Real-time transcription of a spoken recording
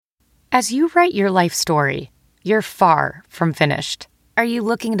As you write your life story, you're far from finished. Are you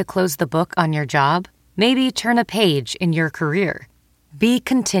looking to close the book on your job? Maybe turn a page in your career? Be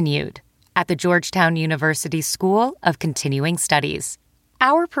continued at the Georgetown University School of Continuing Studies.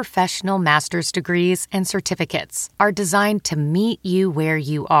 Our professional master's degrees and certificates are designed to meet you where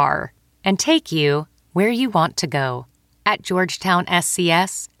you are and take you where you want to go. At Georgetown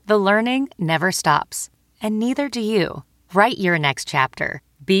SCS, the learning never stops, and neither do you. Write your next chapter.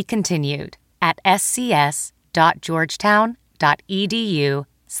 Be continued at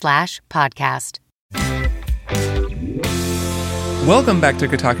scs.georgetown.edu/podcast. Welcome back to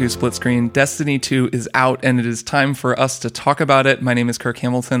Kotaku Split Screen. Destiny 2 is out, and it is time for us to talk about it. My name is Kirk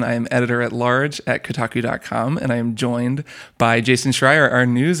Hamilton. I am editor-at-large at Kotaku.com, and I am joined by Jason Schreier, our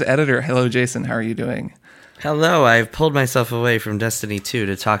news editor. Hello, Jason. How are you doing? Hello, I've pulled myself away from Destiny 2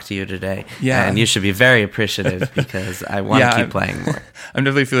 to talk to you today. Yeah. And you should be very appreciative because I want to keep playing more. I'm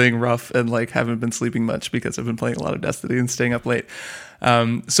definitely feeling rough and haven't been sleeping much because I've been playing a lot of Destiny and staying up late.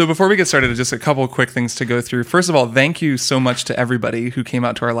 So before we get started, just a couple of quick things to go through. First of all, thank you so much to everybody who came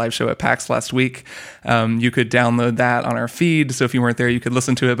out to our live show at PAX last week. You could download that on our feed, so if you weren't there, you could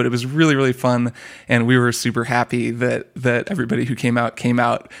listen to it, but it was really, really fun, and we were super happy that everybody who came out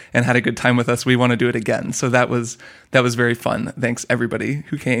and had a good time with us. We want to do it again, so that was very fun. Thanks, everybody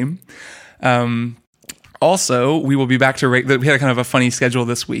who came. Also, we will be back to we had kind of a funny schedule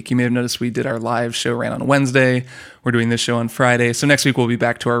this week. You may have noticed we did our live show ran on Wednesday. We're doing this show on Friday. So next week we'll be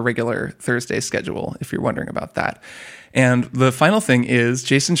back to our regular Thursday schedule, if you're wondering about that. And the final thing is,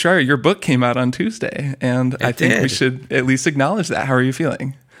 Jason Schreier, your book came out on Tuesday, and I think we should at least acknowledge that. How are you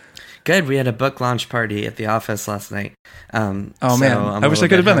feeling? Good. We had a book launch party at the office last night. Man, I wish I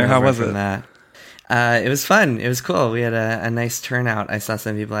could have been there. How was it? It was fun. It was cool. We had a nice turnout. I saw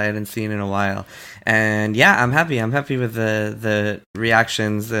some people I hadn't seen in a while. And yeah, I'm happy. I'm happy with the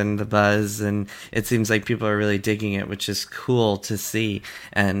reactions and the buzz. And it seems like people are really digging it, which is cool to see.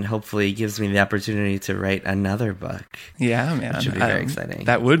 And hopefully gives me the opportunity to write another book. Yeah, man. Which would be very exciting.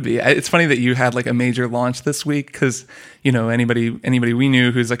 That would be. It's funny that you had a major launch this week because, anybody we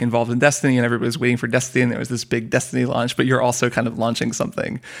knew who's involved in Destiny and everybody was waiting for Destiny and there was this big Destiny launch, but you're also kind of launching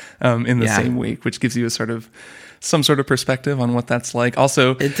something in the same week, which gives you some sort of perspective on what that's like.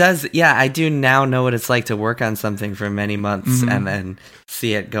 Also, it does. Yeah, I do now know what it's like to work on something for many months and then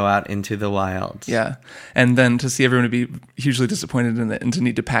see it go out into the wild. Yeah. And then to see everyone to be hugely disappointed in it and to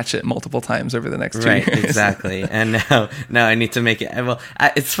need to patch it multiple times over the next 2 years. Right, exactly. And now I need to make it. Well,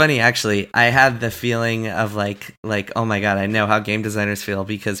 it's funny, actually. I had the feeling of oh my God, I know how game designers feel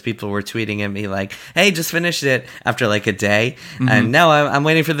because people were tweeting at me hey, just finished it after a day. And now I'm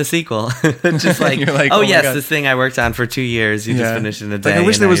waiting for the sequel. Just You're oh yes, God. This thing I worked on for 2 years, you just finished in a day. I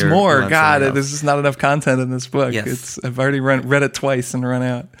wish there was more. God, there's just not enough content in this book. Yes. I've already read it twice and run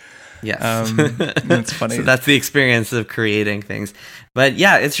out. Yes. It's funny. So that's the experience of creating things. But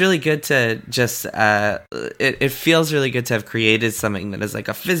yeah, it's really good to just, it feels really good to have created something that is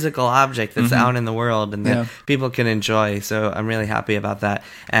a physical object that's out in the world and that people can enjoy. So I'm really happy about that.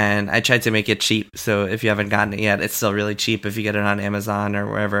 And I tried to make it cheap. So if you haven't gotten it yet, it's still really cheap if you get it on Amazon or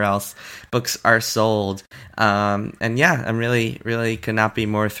wherever else books are sold. And yeah, I'm really, really could not be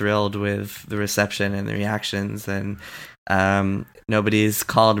more thrilled with the reception and the reactions. And nobody's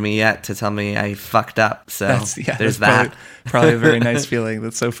called me yet to tell me I fucked up. So there's that. Probably a very nice feeling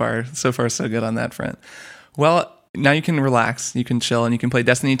that so far so good on that front. Well, now you can relax, you can chill, and you can play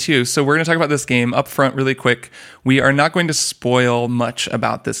Destiny 2. So we're going to talk about this game up front really quick. We are not going to spoil much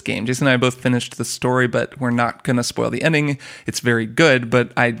about this game. Jason and I both finished the story, but we're not going to spoil the ending. It's very good,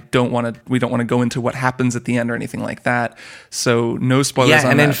 but we don't want to go into what happens at the end or anything like that. So no spoilers on that.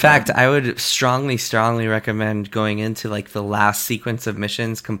 Yeah, and in fact, I would strongly recommend going into the last sequence of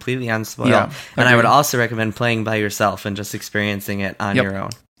missions completely unspoiled. Yeah, and I would also recommend playing by yourself and just experiencing it on your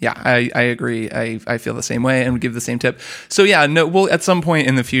own. Yeah, I agree. I feel the same way and would give the same tip. So yeah, we'll at some point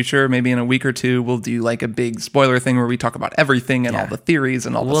in the future, maybe in a week or two, we'll do a big spoiler thing where we talk about everything and all the theories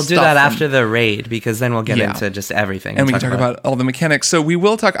and all the stuff. We'll do that after the raid because then we'll get into just everything. And we can talk about all the mechanics. So we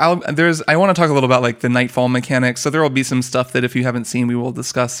will talk, I want to talk a little about the Nightfall mechanics. So there will be some stuff that if you haven't seen, we will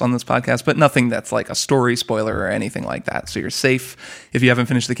discuss on this podcast, but nothing that's a story spoiler or anything like that. So you're safe if you haven't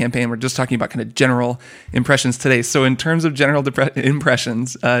finished the campaign. We're just talking about kind of general impressions today. So in terms of general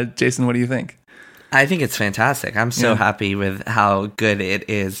impressions, Jason, what do you think? I think it's fantastic. I'm so happy with how good it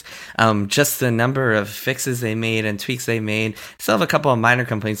is. Just the number of fixes they made and tweaks they made. Still have a couple of minor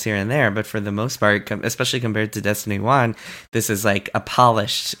complaints here and there, but for the most part, especially compared to Destiny 1, this is like a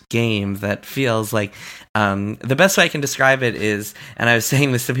polished game that feels like the best way I can describe it is, and I was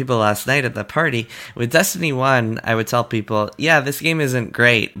saying this to people last night at the party, with Destiny 1, I would tell people, yeah, this game isn't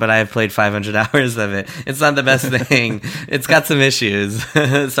great, but I've played 500 hours of it. It's not the best thing. It's got some issues.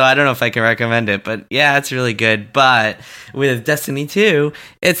 So I don't know if I can recommend it, but yeah, it's really good. But with Destiny 2,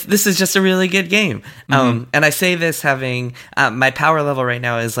 this is just a really good game. And I say this having my power level right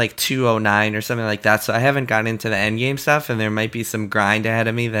now is like 209 or something like that. So I haven't gotten into the end game stuff, and there might be some grind ahead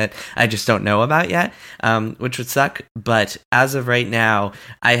of me that I just don't know about yet, which would suck. But as of right now,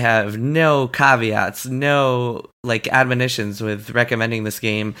 I have no caveats, no like admonitions with recommending this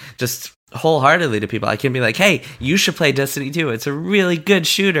game. Just wholeheartedly to people. I can be like, hey, you should play Destiny 2. It's a really good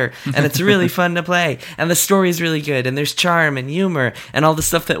shooter, and it's really fun to play, and the story's really good, and there's charm and humor and all the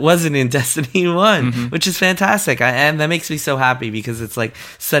stuff that wasn't in Destiny 1, which is fantastic. And that makes me so happy, because it's like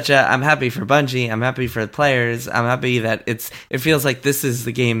I'm happy for Bungie, I'm happy for the players, I'm happy that it feels like this is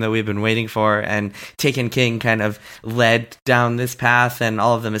the game that we've been waiting for, and Taken King kind of led down this path, and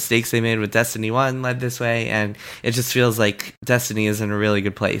all of the mistakes they made with Destiny 1 led this way, and it just feels like Destiny is in a really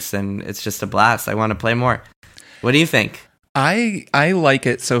good place, and it's just a blast. I want to play more. What do you think? I like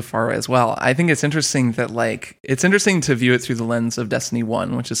it so far as well. I think it's interesting that it's interesting to view it through the lens of Destiny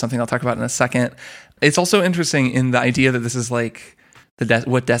 1, which is something I'll talk about in a second. It's also interesting in the idea that this is like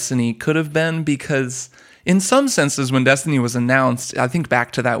what Destiny could have been, because in some senses, when Destiny was announced, I think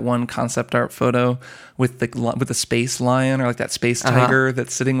back to that one concept art photo with the space lion, or like that space tiger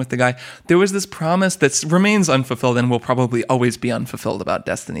that's sitting with the guy. There was this promise that remains unfulfilled and will probably always be unfulfilled about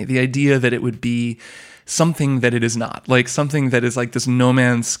Destiny. The idea that it would be something that it is not, like something that is like this No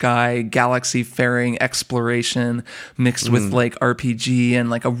Man's Sky galaxy faring exploration mixed with like RPG and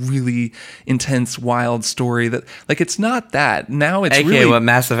like a really intense wild story, that like it's not that. Now it's really what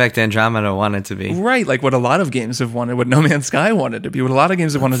Mass Effect Andromeda wanted to be, right? Like what a lot of games have wanted, what No Man's Sky wanted to be, what a lot of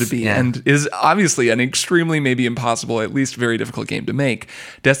games have wanted to be, and is obviously an extremely maybe impossible, at least very difficult game to make.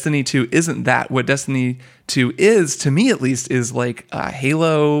 Destiny 2 isn't that. What Destiny 2 is, to me at least, is like a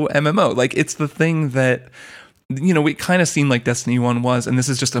Halo MMO. Like it's the thing that, you know, it kind of seemed like Destiny 1 was, and this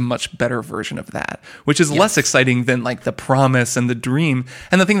is just a much better version of that, which is less exciting than like the promise and the dream,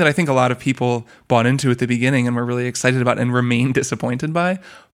 and the thing that I think a lot of people bought into at the beginning and were really excited about and remain disappointed by.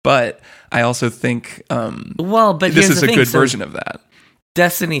 But I also think but this is a good version of that.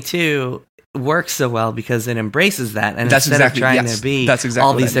 Destiny 2 works so well because it embraces that, and instead of trying to be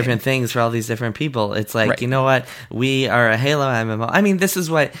all these different things for all these different people, it's like, you know what, we are a Halo MMO. I mean, this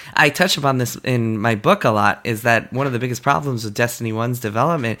is what I touch upon this in my book a lot, is that one of the biggest problems with Destiny 1's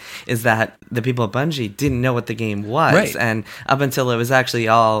development is that the people at Bungie didn't know what the game was, and up until it was actually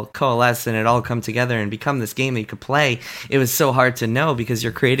all coalesced and it all come together and become this game that you could play, it was so hard to know, because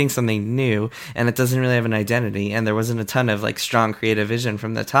you're creating something new and it doesn't really have an identity, and there wasn't a ton of like strong creative vision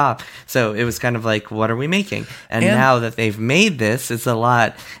from the top, so it was kind of like, what are we making? And now that they've made this, it's a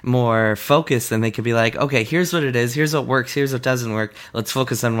lot more focused, and they could be like, okay, here's what it is, here's what works, here's what doesn't work, let's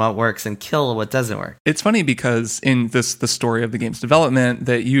focus on what works and kill what doesn't work. It's funny because in the story of the game's development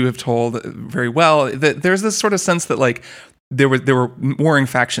that you have told very well, that there's this sort of sense that like there were warring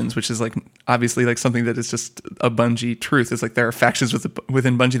factions, which is like obviously like something that is just a Bungie truth. It's like there are factions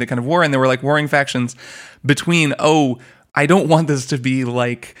within Bungie that kind of war, and there were like warring factions between, I don't want this to be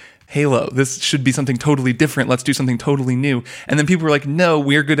like Halo. This should be something totally different. Let's do something totally new. And then people were like, no,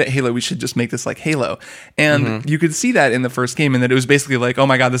 we're good at Halo. We should just make this like Halo. And you could see that in the first game, and that it was basically like, oh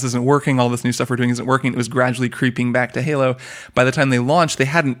my God, this isn't working. All this new stuff we're doing isn't working. It was gradually creeping back to Halo. By the time they launched, they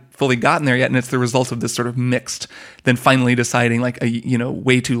hadn't fully gotten there yet. And it's the result of this sort of mixed, then finally deciding like,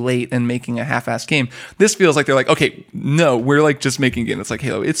 way too late and making a half-assed game. This feels like they're like, okay, no, we're like just making a game that's like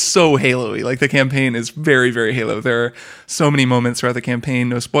Halo. It's so Halo-y. Like the campaign is very, very Halo. There are so many moments throughout the campaign,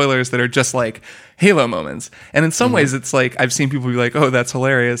 no spoilers, that are just like Halo moments. And in some ways, it's like, I've seen people be like, oh, that's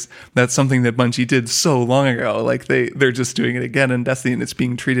hilarious. That's something that Bungie did so long ago. Like they're just doing it again in Destiny, and it's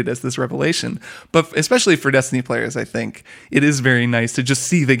being treated as this revelation. But especially for Destiny players, I think it is very nice to just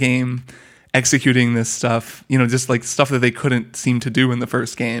see the game executing this stuff, just like stuff that they couldn't seem to do in the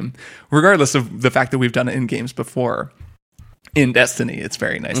first game, regardless of the fact that we've done it in games before. In Destiny, it's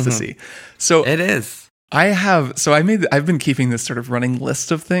very nice to see. So it is. I've been keeping this sort of running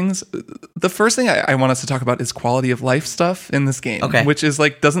list of things. The first thing I want us to talk about is quality of life stuff in this game, which is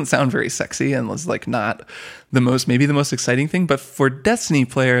like, doesn't sound very sexy and was like not maybe the most exciting thing. But for Destiny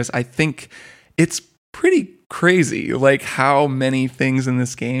players, I think it's pretty crazy, like how many things in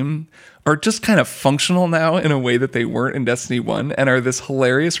this game are just kind of functional now in a way that they weren't in Destiny 1 and are this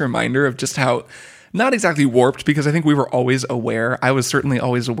hilarious reminder of just how not exactly warped, because I think we were always aware. I was certainly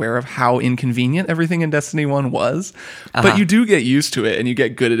always aware of how inconvenient everything in Destiny 1 was. But you do get used to it and you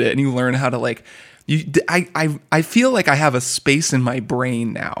get good at it and you learn how to like I feel like I have a space in my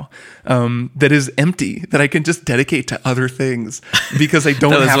brain now that is empty that I can just dedicate to other things because I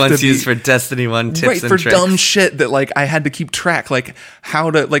don't have to be used for Destiny 1 tips right, and for tricks. dumb shit that like I had to keep track, like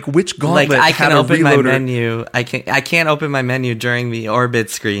how to like which gauntlet. Like I can open my reloader. menu. I can't open my menu during the orbit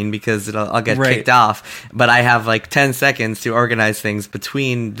screen because I'll get kicked off. But I have like 10 seconds to organize things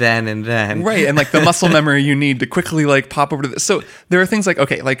between then and then. Right, and like the muscle memory you need to quickly like pop over to this. So there are things like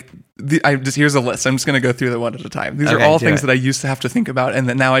here's a list. I'm just going to go through them one at a time. These are all things that I used to have to think about and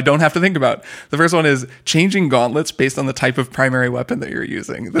that now I don't have to think about. The first one is changing gauntlets based on the type of primary weapon that you're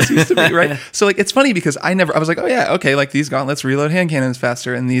using. This used to be, right? So like it's funny because I was like, oh yeah, okay, like these gauntlets reload hand cannons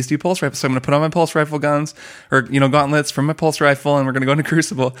faster and these do pulse rifles. So I'm going to put on my pulse rifle guns or, gauntlets from my pulse rifle and we're going to go into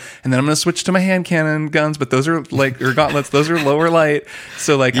Crucible. And then I'm going to switch to my hand cannon guns, but those are like, or gauntlets, those are lower light.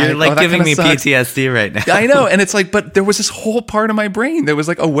 So like, you're giving me sucks. PTSD right now. I know. And it's like, but there was this whole part of my brain that was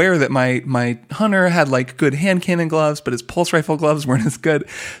like aware that my hunter had like good hand cannon gloves, but his pulse rifle gloves weren't as good.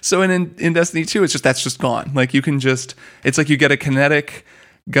 So in Destiny 2, that's just gone. Like you can just, it's like you get a kinetic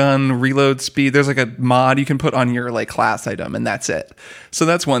gun reload speed. There's like a mod you can put on your like class item and that's it. So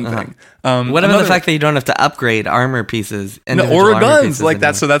that's one thing. What about the fact that you don't have to upgrade armor pieces or guns like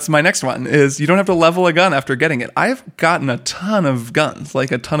that? So that's my next one is you don't have to level a gun after getting it. I've gotten a ton of guns,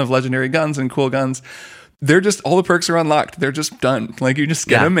 like a ton of legendary guns and cool guns. They're just, all the perks are unlocked. They're just done. Like you just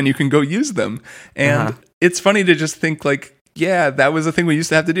get them and you can go use them. And it's funny to just think like, yeah, that was a thing we used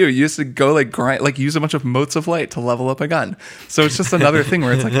to have to do. You used to go like grind, like use a bunch of motes of light to level up a gun. So it's just another thing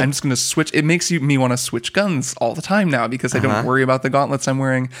where it's like, I'm just going to switch. It makes me want to switch guns all the time now because I don't worry about the gauntlets I'm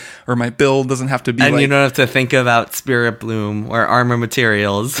wearing or my build doesn't have to be and like, you don't have to think about Spirit Bloom or armor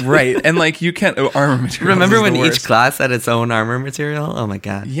materials. Right. And like you can't, armor materials. Remember when each class had its own armor material? Oh my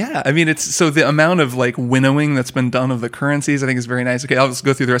God. Yeah. I mean, it's so the amount of like winnowing that's been done of the currencies, I think is very nice. Okay. I'll just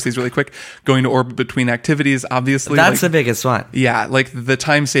go through the rest of these really quick. Going to orbit between activities, obviously. That's the biggest one. Yeah, like the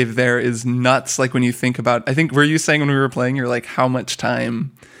time save there is nuts. Like when you think about, I think, were you saying when we were playing, you're like, how much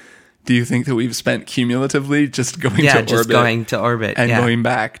time do you think that we've spent cumulatively just going to orbit and going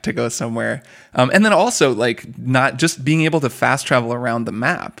back to go somewhere? And then also like not just being able to fast travel around the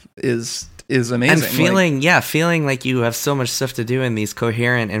map is amazing. And feeling like you have so much stuff to do in these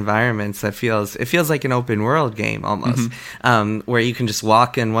coherent environments that feels like an open world game almost, where you can just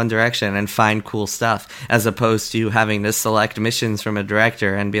walk in one direction and find cool stuff, as opposed to having to select missions from a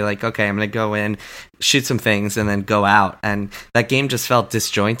director and be like, okay, I'm going to go in, shoot some things, and then go out. And that game just felt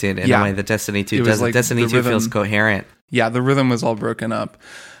disjointed in a way that Destiny 2 doesn't. Like Destiny 2 feels coherent. Yeah, the rhythm was all broken up.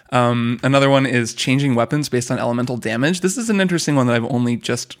 Another one is changing weapons based on elemental damage. This is an interesting one that I've only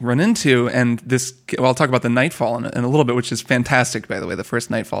just run into, and I'll talk about the Nightfall in a little bit, which is fantastic, by the way. The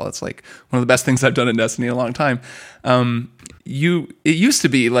first Nightfall, it's like one of the best things I've done in Destiny in a long time. It used to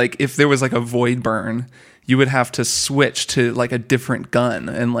be like if there was like a void burn, you would have to switch to like a different gun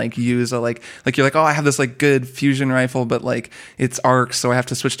and like use a like you're like, oh, I have this like good fusion rifle, but like it's arc, so I have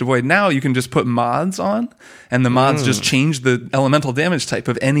to switch to void. Now you can just put mods on, and the mods just change the elemental damage type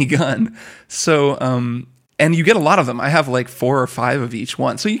of any gun. So and you get a lot of them. I have like 4 or 5 of each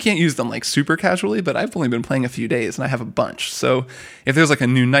one, so you can't use them like super casually. But I've only been playing a few days, and I have a bunch. So if there's like a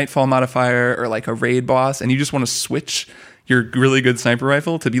new Nightfall modifier or like a raid boss, and you just want to switch your really good sniper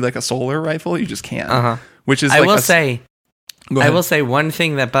rifle to be like a solar rifle, you just can. Which is I will say one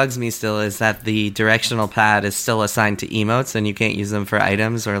thing that bugs me still is that the directional pad is still assigned to emotes and you can't use them for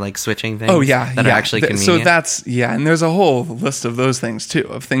items or like switching things. Oh yeah, that are actually convenient. So and there's a whole list of those things too,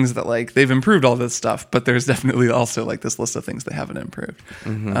 of things that like they've improved all this stuff, but there's definitely also like this list of things they haven't improved,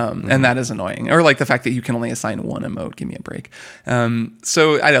 and that is annoying. Or like the fact that you can only assign one emote. Give me a break.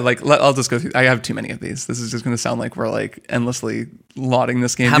 So I like I'll just go through. I have too many of these. This is just going to sound like we're like endlessly lauding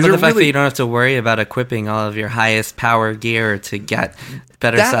this game. How about the fact that you don't have to worry about equipping all of your highest power gear to get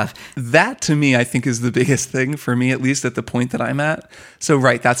better stuff? That to me, I think, is the biggest thing for me, at least at the point that I'm at. So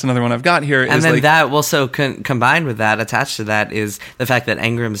right, that's another one I've got here. And then that also combined with that, attached to that, is the fact that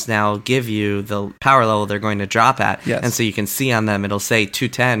engrams now give you the power level they're going to drop at. Yes. And so you can see on them, it'll say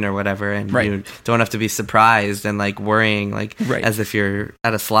 210 or whatever, and you don't have to be surprised and like worrying as if you're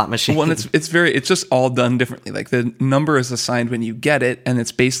at a slot machine. Well, and it's just all done differently. Like the number is assigned when you get it, and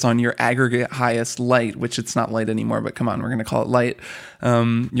it's based on your aggregate highest light, which it's not light anymore, but come on, we're going to call it light.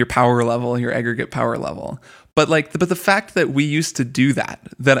 Your power level, your aggregate power level. But the fact that we used to do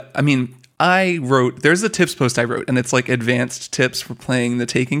that I mean, there's a tips post I wrote, and it's like advanced tips for playing the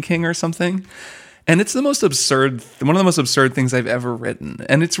Taken King or something. And it's one of the most absurd things I've ever written.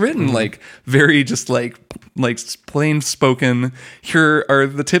 And it's written like very just like plain spoken. Here are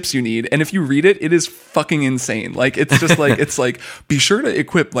the tips you need. And if you read it, it is fucking insane. Like it's just like, it's like, be sure to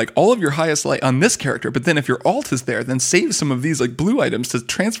equip like all of your highest light on this character. But then if your alt is there, then save some of these like blue items to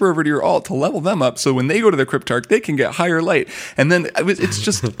transfer over to your alt to level them up. So when they go to the Cryptarch, they can get higher light. And then it's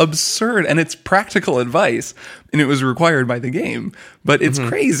just absurd. And it's practical advice. And it was required by the game. But it's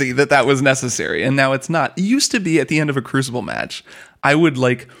crazy that was necessary. And now it's not. It used to be at the end of a Crucible match, I would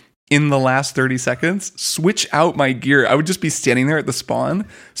like in the last 30 seconds switch out my gear. I would just be standing there at the spawn,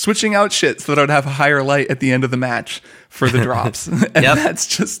 switching out shit so that I'd have a higher light at the end of the match for the drops. And that's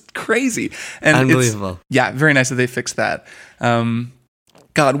just crazy. And unbelievable. Very nice that they fixed that.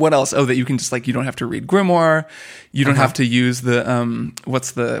 God, what else? Oh, that you can just like, you don't have to read Grimoire. You don't have to use the,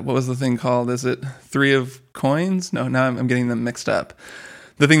 what was the thing called? Is it 3 of coins? No, now I'm getting them mixed up.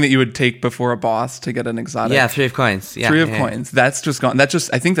 The thing that you would take before a boss to get an exotic. Yeah, 3 of coins. Yeah, 3 of coins. That's just gone. I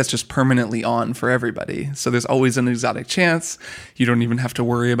think that's just permanently on for everybody. So there's always an exotic chance. You don't even have to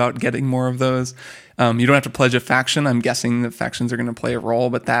worry about getting more of those. You don't have to pledge a faction. I'm guessing that factions are going to play a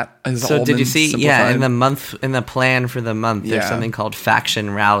role, but that is all. So did you see? Simplified. Yeah, in the plan for the month, there's something called Faction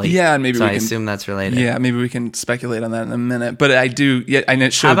Rally. Yeah, and maybe I assume that's related. Yeah, maybe we can speculate on that in a minute. But I do. Yeah, and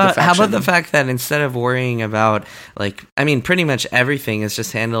it showed the faction. How about the fact that instead of worrying about pretty much everything is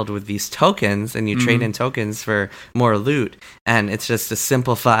just handled with these tokens, and you trade in tokens for more loot, and it's just a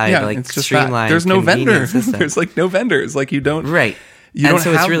simplified, streamlined. There's no vendor. There's like no vendors. Like you don't. Right.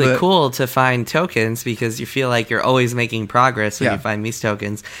 It's really cool to find tokens because you feel like you're always making progress when you find these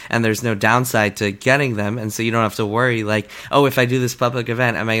tokens, and there's no downside to getting them, and so you don't have to worry like, oh, if I do this public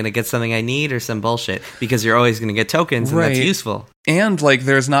event, am I going to get something I need or some bullshit? Because you're always going to get tokens, and that's useful. And like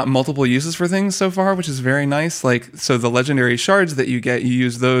there's not multiple uses for things so far, which is very nice. Like, so the legendary shards that you get, you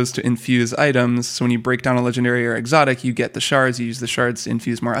use those to infuse items. So when you break down a legendary or exotic, you get the shards, you use the shards to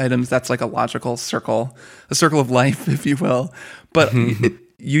infuse more items. That's like a logical circle, a circle of life, if you will. But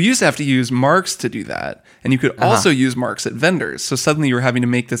you used to have to use marks to do that. And you could also use marks at vendors. So suddenly you were having to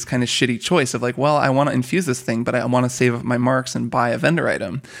make this kind of shitty choice of like, well, I want to infuse this thing, but I want to save up my marks and buy a vendor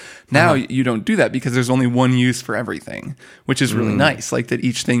item. Now you don't do that because there's only one use for everything, which is really nice. Like that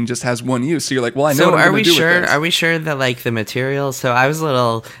each thing just has one use. So you're like, well, I know what I'm going to do with this. Are we sure that like the materials? So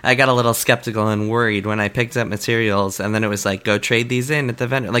I got a little skeptical and worried when I picked up materials, and then it was like, go trade these in at the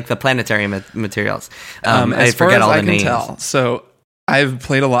vendor, like the planetary materials. I forget all the names. Tell. So I've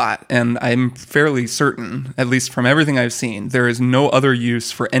played a lot, and I'm fairly certain, at least from everything I've seen, there is no other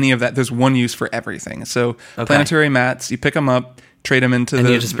use for any of that. There's one use for everything. So planetary mats, you pick them up, trade them into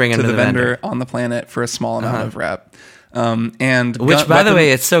the vendor on the planet for a small amount of rep. By the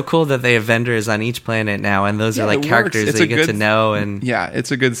way, it's so cool that they have vendors on each planet now, and those are like characters that you get to know. And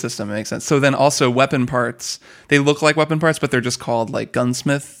it's a good system. It makes sense. So then also weapon parts, they look like weapon parts, but they're just called like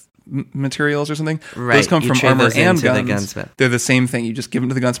gunsmith materials or something. Right. Those come from armor and guns. They're the same thing. You just give them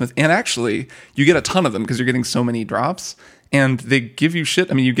to the gunsmith, and actually you get a ton of them because you're getting so many drops, and they give you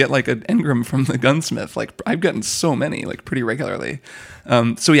shit. I mean, you get like an engram from the gunsmith. Like I've gotten so many, like pretty regularly.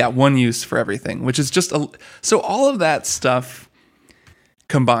 One use for everything, which is just so all of that stuff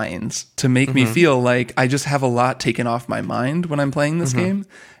combines to make me feel like I just have a lot taken off my mind when I'm playing this game,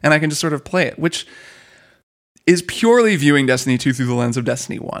 and I can just sort of play it, which is purely viewing Destiny 2 through the lens of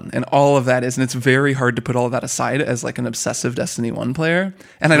Destiny 1. And all of that is, and it's very hard to put all of that aside as like an obsessive Destiny 1 player.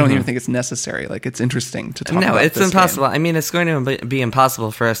 And I don't even think it's necessary. Like, it's interesting to talk about. No, it's impossible. Game. I mean, it's going to be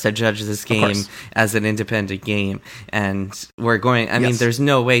impossible for us to judge this game as an independent game. And we're going, I mean, there's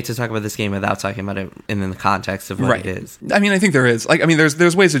no way to talk about this game without talking about it in the context of what it is. I mean, I think there is. Like, I mean,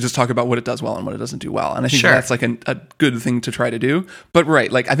 there's ways to just talk about what it does well and what it doesn't do well. And I think that's like a good thing to try to do. But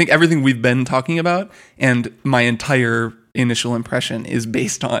like, I think everything we've been talking about and my entire initial impression is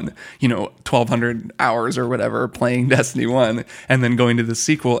based on 1,200 hours or whatever playing Destiny 1 and then going to the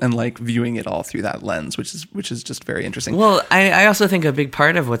sequel and like viewing it all through that lens, which is just very interesting. Well, I also think a big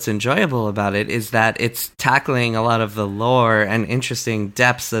part of what's enjoyable about it is that it's tackling a lot of the lore and interesting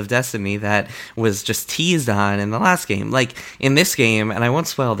depths of Destiny that was just teased on in the last game. Like in this game, and I won't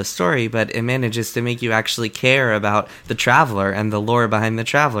spoil the story, but it manages to make you actually care about the Traveler and the lore behind the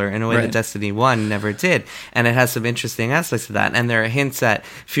Traveler in a way that Destiny 1 never did. And it has some interesting aspects of that. And there are hints at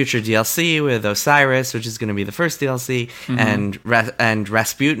future DLC with Osiris, which is going to be the first DLC, and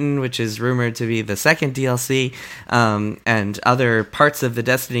Rasputin, which is rumored to be the second DLC, and other parts of the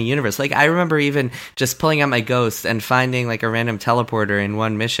Destiny universe. Like, I remember even just pulling out my Ghost and finding like a random teleporter in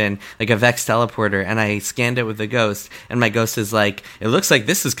one mission, like a Vex teleporter, and I scanned it with the Ghost, and my Ghost is like, it looks like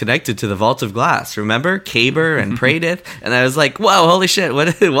this is connected to the Vault of Glass. Remember Caber and Praedith? And I was like, whoa, holy shit,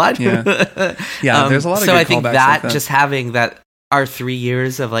 what? Yeah, there's a lot of so good I think callbacks that, like that. just having that, our 3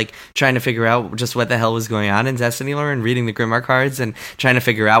 years of like trying to figure out just what the hell was going on in Destiny lore and reading the Grimoire cards and trying to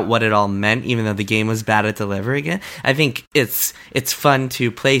figure out what it all meant, even though the game was bad at delivering it. I think it's fun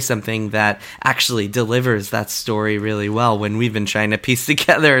to play something that actually delivers that story really well when we've been trying to piece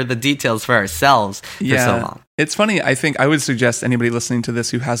together the details for ourselves for so long. It's funny. I think I would suggest anybody listening to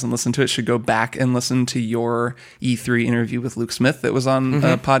this who hasn't listened to it should go back and listen to your E3 interview with Luke Smith that was on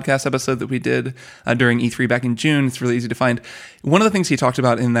a podcast episode that we did during E3 back in June. It's really easy to find. One of the things he talked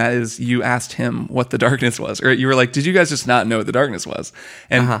about in that is you asked him what the darkness was, or you were like, did you guys just not know what the darkness was?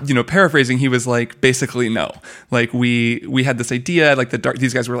 And, paraphrasing, he was like, basically, no. Like, we had this idea, like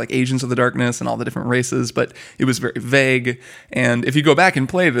these guys were like agents of the darkness and all the different races, but it was very vague. And if you go back and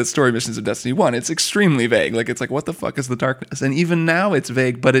play the story missions of Destiny 1, it's extremely vague. Like, it's like, what the fuck is the darkness? And even now it's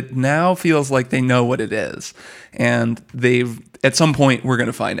vague, but it now feels like they know what it is. And at some point, we're going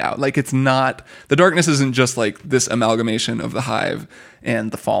to find out. Like, it's not, the darkness isn't just like this amalgamation of the Hive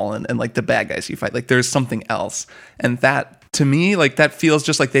and the Fallen and like the bad guys you fight. Like, there's something else. And that, to me, like, that feels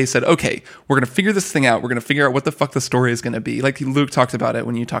just like they said, okay, we're going to figure this thing out. We're going to figure out what the fuck the story is going to be. Like Luke talked about it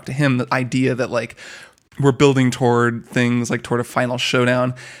when you talked to him, the idea that like, we're building toward things like toward a final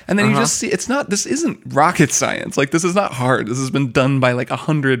showdown. And then you just see, this isn't rocket science. Like, this is not hard. This has been done by like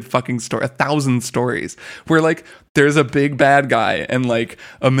 1,000 stories where like there's a big bad guy and like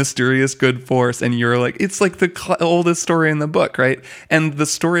a mysterious good force. And you're like, it's like the oldest story in the book, right? And the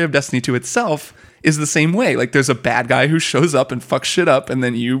story of Destiny 2 itself is the same way. Like, there's a bad guy who shows up and fucks shit up and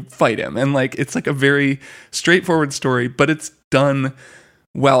then you fight him. And like, it's like a very straightforward story, but it's done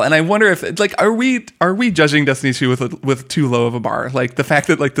well. And I wonder if, like, are we judging Destiny 2 with too low of a bar? Like, the fact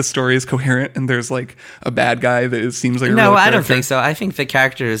that like the story is coherent and there's like a bad guy that seems like a no, real I character. don't think so. I think the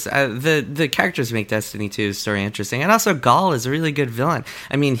characters, the characters make Destiny 2's story interesting, and also Gaul is a really good villain.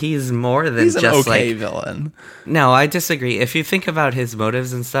 I mean, he's more than He's just an okay like villain. No, I disagree. If you think about his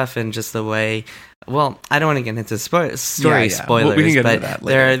motives and stuff, and just the way. Well, I don't want to get into spoilers, We can get but into that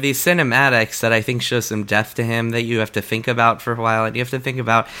later. there are these cinematics that I think show some depth to him that you have to think about for a while, and you have to think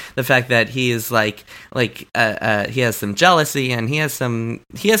about the fact that he is he has some jealousy and he has some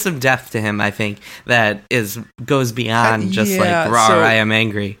depth to him. I think that goes beyond just I am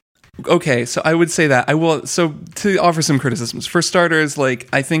angry. Okay, so I would say that I will. So to offer some criticisms, for starters, like,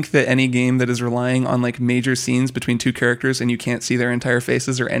 I think that any game that is relying on like major scenes between two characters and you can't see their entire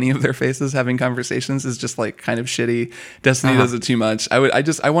faces or any of their faces having conversations is just like kind of shitty. Destiny does it too much. I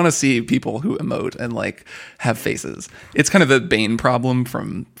want to see people who emote and like have faces. It's kind of the Bane problem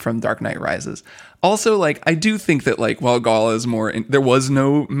from Dark Knight Rises. Also, like, I do think that, like, while Gaul is there was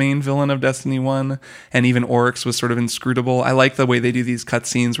no main villain of Destiny 1, and even Oryx was sort of inscrutable. I like the way they do these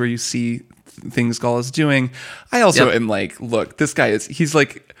cutscenes where you see things Gaul is doing. I also am like, look, this guy he's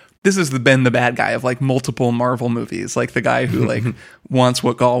like, this has been the bad guy of like multiple Marvel movies, like the guy who like wants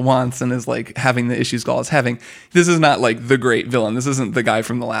what Gaul wants and is like having the issues Gaul is having. This is not like the great villain. This isn't the guy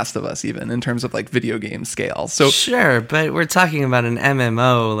from The Last of Us, even in terms of like video game scale. So sure, but we're talking about an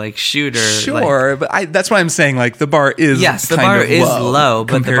MMO like shooter. Sure, but that's why I'm saying like the bar is the bar is low,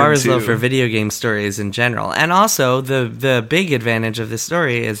 but the bar is low for to video game stories in general. And also the big advantage of this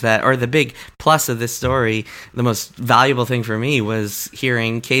story is that, or the big plus of this story, the most valuable thing for me was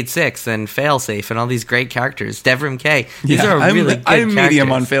hearing Cade Six and Failsafe and all these great characters. Devrim Kay. These are really good I'm medium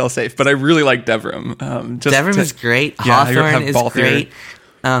characters. on Failsafe, but I really like Devrim. Devrim is great. Yeah, Hawthorne is great.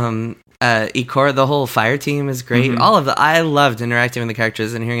 Ikora, the whole fire team is great. I loved interacting with the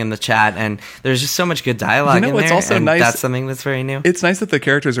characters and hearing in the chat, and there's just so much good dialogue in there. Also and nice, that's something that's very new. It's nice that the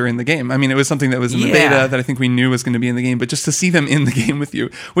characters are in the game. I mean, it was something that was in the beta that I think we knew was going to be in the game, but just to see them in the game with you,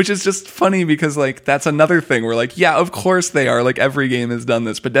 which is just funny because like that's another thing where like, yeah, of course they are. Like every game has done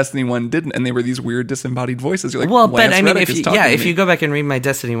this, but Destiny 1 didn't, and they were these weird disembodied voices. You're like, well, Lance but I mean, Reddick if you go back and read my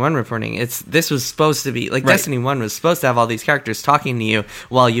Destiny 1 reporting, this was supposed to be like Destiny 1 was supposed to have all these characters talking to you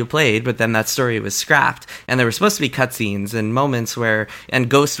while you played, but but then that story was scrapped, and there were supposed to be cutscenes and moments where, and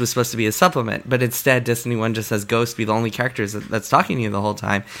Ghost was supposed to be a supplement, but instead Destiny 1 just has Ghost be the only character that's talking to you the whole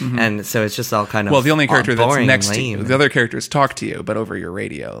time, and so it's just all kind of the only character that's next to you. lame. The other characters talk to you, but over your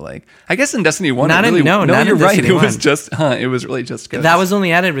radio. Like, I guess in Destiny 1, Not it in- really, no, not you're in right. Destiny It was 1. just, it was really just Ghost. That was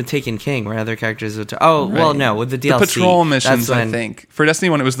only added with Taken King, where other characters would well, no, with the DLC. The patrol missions, that's when, I think. For Destiny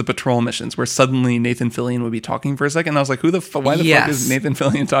 1, it was the patrol missions where suddenly Nathan Fillion would be talking for a second. And I was like, why the fuck is Nathan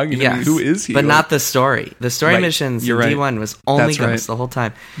Fillion talking to me? Who is he? But not the story. The story missions in D1 was only Ghost the whole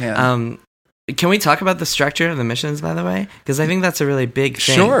time. Man. Can we talk about the structure of the missions, by the way? Because I think that's a really big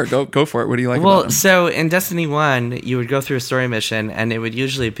thing. Sure, go for it. What do you like about them? So in Destiny 1, you would go through a story mission, and it would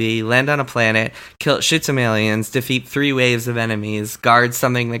usually be land on a planet, shoot some aliens, defeat 3 waves of enemies, guard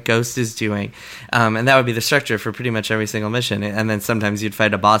something that Ghost is doing. And that would be the structure for pretty much every single mission. And then sometimes you'd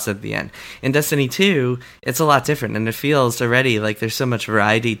fight a boss at the end. In Destiny 2, it's a lot different, and it feels already like there's so much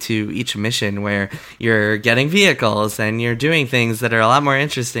variety to each mission where you're getting vehicles and you're doing things that are a lot more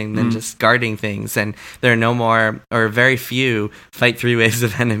interesting than just guarding things, and there are no more or very few fight 3 waves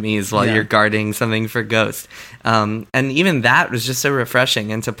of enemies while you're guarding something for Ghost. And even that was just so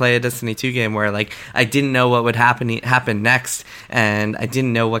refreshing, and to play a Destiny 2 game where like I didn't know what would happen next, and I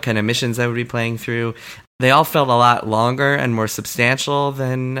didn't know what kind of missions I would be playing through. They all felt a lot longer and more substantial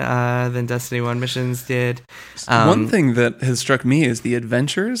than Destiny 1 missions did. One thing that has struck me is the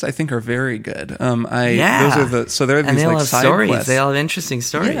adventures, I think, are very good. Those are there are these they all like have side stories. quests. They all have interesting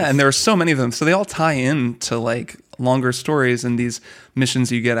stories. Yeah, and there are so many of them. So they all tie in to like longer stories and these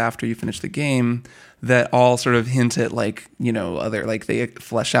missions you get after you finish the game that all sort of hint at like, other, like they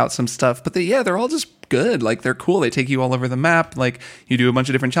flesh out some stuff, but they're all just good. Like they're cool. They take you all over the map. Like you do a bunch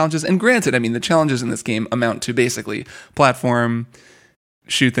of different challenges. And granted, I mean, the challenges in this game amount to basically platform,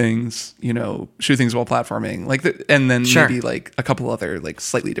 shoot things while platforming, like and then maybe like a couple other like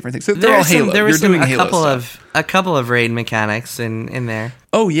slightly different things. So they're all Halo. There You're doing Halo was a couple of raid mechanics in there.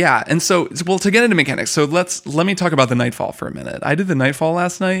 Oh yeah, and so to get into mechanics, so let me talk about the Nightfall for a minute. I did the Nightfall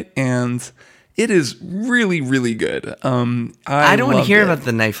last night, and it is really, really good. I don't want to hear about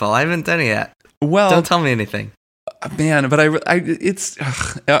the Nightfall. I haven't done it yet. Well, don't tell me anything, man. But it's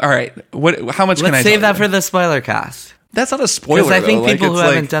all right. How much can I? Let's save that for the spoiler cast. That's not a spoiler. Because I think though. people who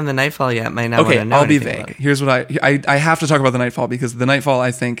haven't done the Nightfall yet might not want to know. I'll be vague. Here's what I have to talk about the Nightfall, because the Nightfall,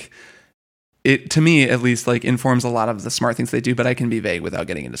 I think, it, to me at least, like informs a lot of the smart things they do, but I can be vague without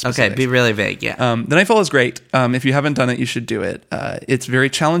getting into specifics. Okay, be really vague, yeah. The Nightfall is great. If you haven't done it, you should do it. It's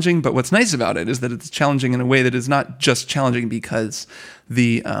very challenging, but what's nice about it is that it's challenging in a way that is not just challenging because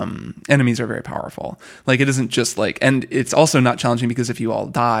the enemies are very powerful. Like it isn't just like, and it's also not challenging because if you all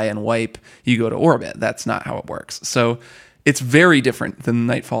die and wipe, you go to orbit. That's not how it works. So it's very different than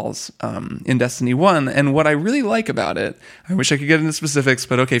Nightfalls in Destiny 1. And what I really like about it, I wish I could get into specifics,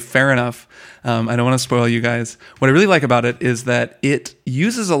 but okay, fair enough. I don't want to spoil you guys. What I really like about it is that it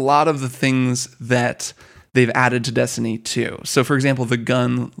uses a lot of the things that they've added to Destiny 2. So for example, the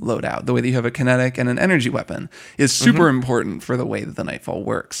gun loadout, the way that you have a kinetic and an energy weapon is super important for the way that the Nightfall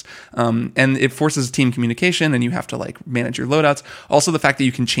works. And it forces team communication, and you have to like manage your loadouts. Also the fact that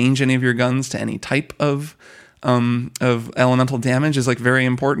you can change any of your guns to any type of elemental damage is like very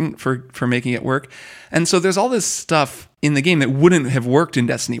important for making it work. And so there's all this stuff in the game that wouldn't have worked in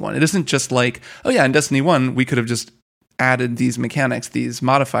Destiny 1. It isn't just like, oh yeah, in Destiny 1 we could have just added these mechanics, these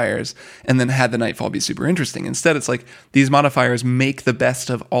modifiers, and then had the Nightfall be super interesting. Instead, it's like these modifiers make the best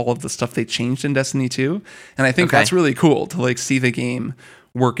of all of the stuff they changed in Destiny 2. And I think that's really cool to like see the game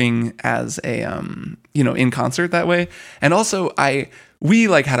working as a in concert that way. And also we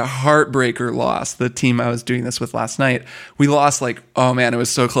like had a heartbreaker loss. The team I was doing this with last night, we lost like, oh man, it was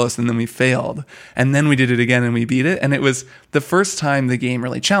so close, and then we failed. And then we did it again and we beat it. And it was the first time the game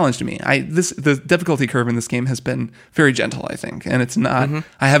really challenged me. The difficulty curve in this game has been very gentle, I think. And it's not,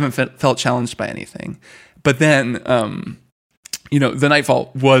 I haven't felt challenged by anything. But then, the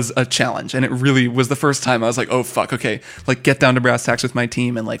Nightfall was a challenge, and it really was the first time I was like, oh fuck, okay, like get down to brass tacks with my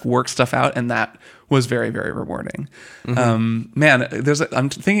team and like work stuff out. And that was very, very rewarding. Man, I'm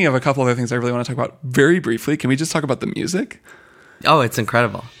thinking of a couple other things I really want to talk about very briefly. Can we just talk about the music? Oh, it's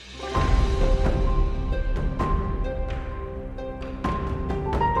incredible.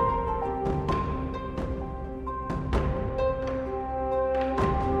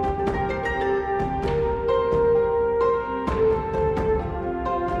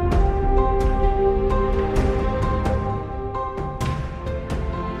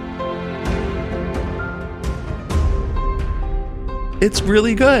 It's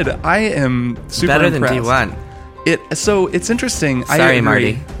really good. I am super better impressed. Than D1. So it's interesting. Sorry, I agree.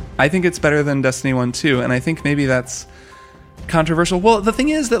 Marty. I think it's better than Destiny 1 too, and I think maybe that's controversial. Well, the thing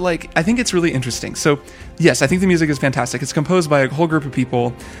is that, like, I think it's really interesting. So, yes, I think the music is fantastic. It's composed by a whole group of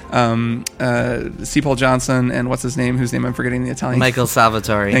people. C. Paul Johnson and what's his name? Whose name I'm forgetting, the Italian. Michael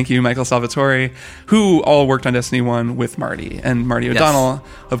Salvatore. Thank you, Michael Salvatore, who all worked on Destiny 1 with Marty. And Marty O'Donnell,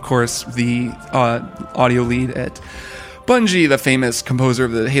 of course, the audio lead at Bungie, the famous composer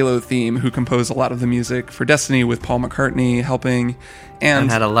of the Halo theme, who composed a lot of the music for Destiny with Paul McCartney helping.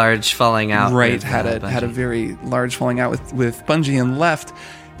 And had a large falling out. Right, had a very large falling out with Bungie and left.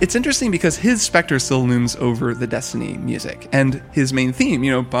 It's interesting because his specter still looms over the Destiny music. And his main theme,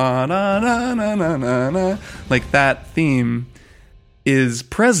 ba-na-na-na-na-na-na, like that theme is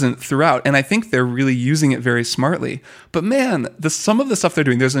present throughout. And I think they're really using it very smartly. But man, some of the stuff they're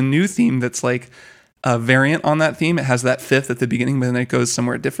doing, there's a new theme that's like a variant on that theme. It has that fifth at the beginning, but then it goes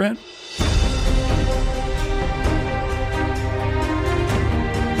somewhere different.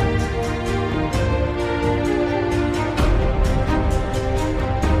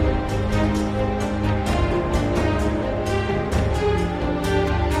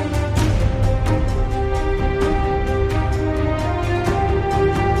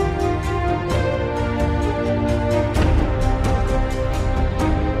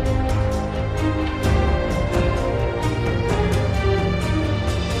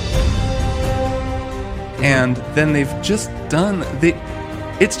 And then they've just done...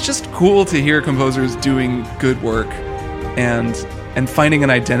 It's just cool to hear composers doing good work and finding an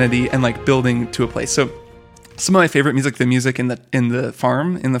identity and like building to a place. So some of my favorite music, the music in the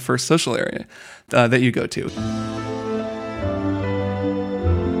farm, in the first social area that you go to.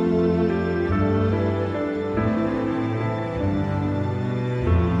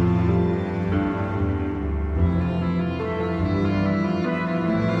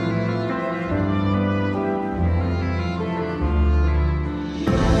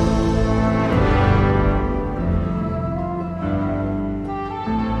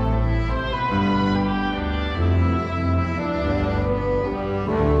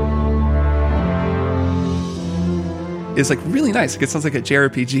 Is like really nice. It sounds like a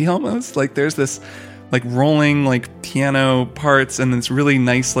JRPG almost. Like there's this like rolling like piano parts and this really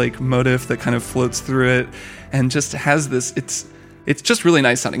nice like motif that kind of floats through it and just has this, it's just really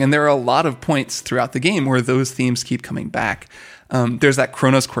nice sounding. And there are a lot of points throughout the game where those themes keep coming back. There's that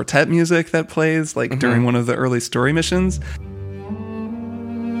Kronos Quartet music that plays like during one of the early story missions.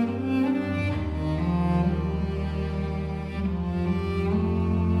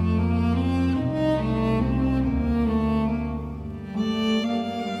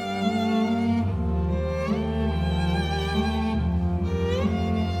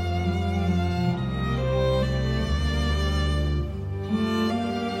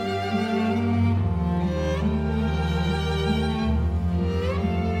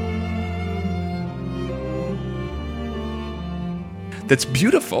 That's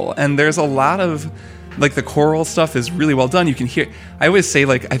beautiful, and there's a lot of like the choral stuff is really well done. You can hear, I always say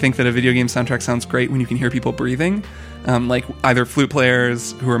like I think that a video game soundtrack sounds great when you can hear people breathing, like either flute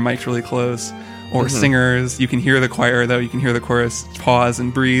players who are mic'd really close or singers. You can hear the choir though, you can hear the chorus pause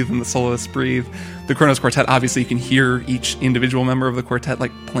and breathe and the soloists breathe. The Kronos Quartet, obviously you can hear each individual member of the quartet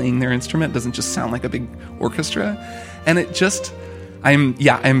like playing their instrument. It doesn't just sound like a big orchestra, and it just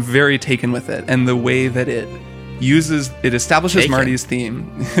I'm very taken with it and the way that it establishes Taken. Marty's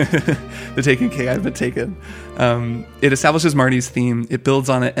theme. The Taken King, I've been taken. It establishes Marty's theme, it builds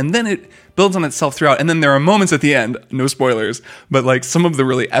on it, and then it builds on itself throughout. And then there are moments at the end, no spoilers, but like some of the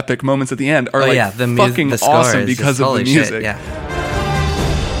really epic moments at the end are fucking awesome because of the music. Shit, yeah.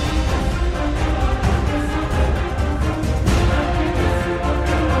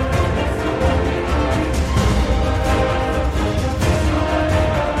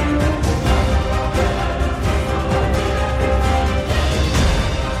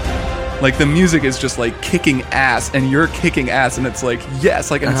 Like the music is just like kicking ass and you're kicking ass and it's like, yes,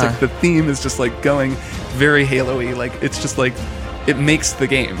 like, and it's like the theme is just like going very Halo-y. Like it's just like, it makes the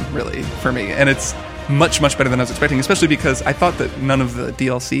game really for me. And it's much, much better than I was expecting, especially because I thought that none of the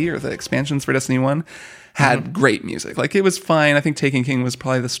DLC or the expansions for Destiny 1 had great music. Like it was fine. I think Taken King was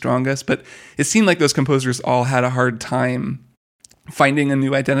probably the strongest, but it seemed like those composers all had a hard time finding a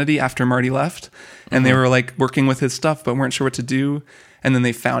new identity after Marty left. And they were like working with his stuff, but weren't sure what to do. And then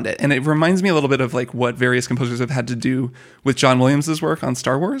they found it. And it reminds me a little bit of like what various composers have had to do with John Williams' work on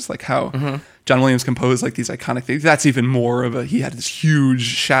Star Wars, like how John Williams composed like these iconic things. That's even more of he had this huge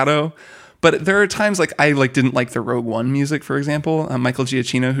shadow. But there are times like I like didn't like the Rogue One music, for example. Michael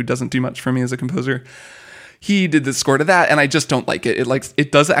Giacchino, who doesn't do much for me as a composer, he did the score to that, and I just don't like it.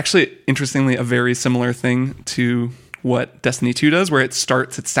 It does actually, interestingly, a very similar thing to what Destiny 2 does, where it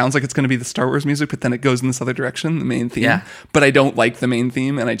sounds like it's going to be the Star Wars music, but then it goes in this other direction, the main theme. Yeah. But I don't like the main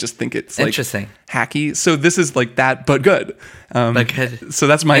theme, and I just think it's like interesting, hacky. So this is like that, but good. So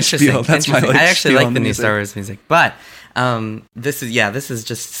that's my spiel. That's my like, I actually like the new music. Star Wars music, but this is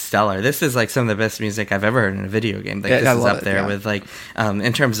just stellar. This is like some of the best music I've ever heard in a video game. Like this is up there with like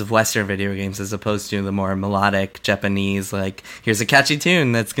in terms of Western video games, as opposed to the more melodic Japanese, like here's a catchy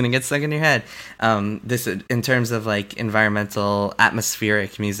tune that's gonna get stuck in your head. This in terms of like environmental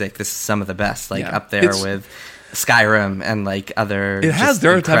atmospheric music, this is some of the best, like up there with Skyrim and like other.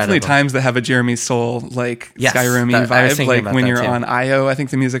 There are definitely times that have a Jeremy Soule like Skyrim-y vibe. Like when you're on IO, I think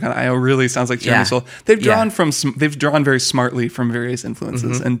the music on IO really sounds like Jeremy Soule. They've drawn very smartly from various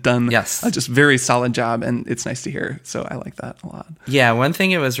influences and done a just very solid job, and it's nice to hear. So I like that a lot. Yeah, one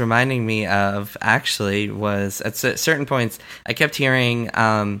thing it was reminding me of actually was at certain points I kept hearing,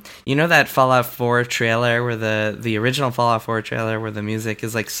 that Fallout 4 trailer where the original Fallout 4 trailer where the music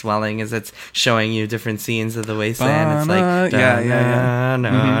is like swelling as it's showing you different scenes of the wasteland. It's like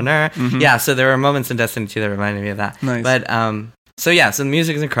so there were moments in Destiny 2 that reminded me of that. Nice. But so the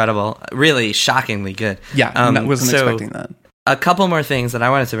music is incredible, really shockingly good. I wasn't expecting that. A couple more things that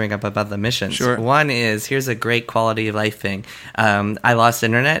I wanted to bring up about the missions. Sure. One is, here's a great quality of life thing. I lost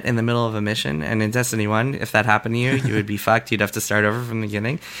internet in the middle of a mission, and in Destiny 1, if that happened to you, you would be fucked. You'd have to start over from the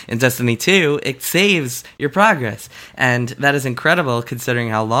beginning. In Destiny 2, it saves your progress, and that is incredible considering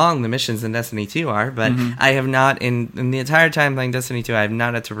how long the missions in Destiny 2 are, but I have not, in the entire time playing Destiny 2, I have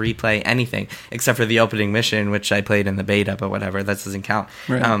not had to replay anything, except for the opening mission, which I played in the beta, but whatever, that doesn't count.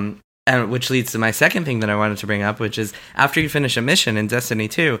 Right. And which leads to my second thing that I wanted to bring up, which is after you finish a mission in Destiny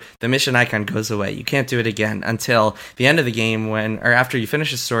 2, the mission icon goes away. You can't do it again until the end of the game or after you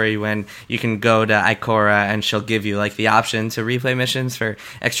finish a story, when you can go to Ikora and she'll give you like the option to replay missions for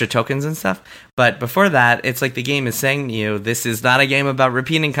extra tokens and stuff. But before that, it's like the game is saying to you, this is not a game about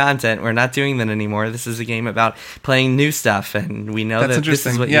repeating content. We're not doing that anymore. This is a game about playing new stuff, and we know that this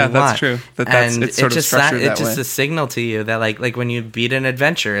is what you want. Yeah, that's true. It's sort of structured that way. It's just a signal to you that like when you beat an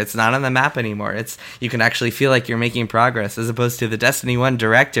adventure, it's not on the map anymore. You can actually feel like you're making progress, as opposed to the Destiny 1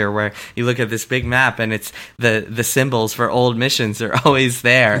 director, where you look at this big map and it's the symbols for old missions are always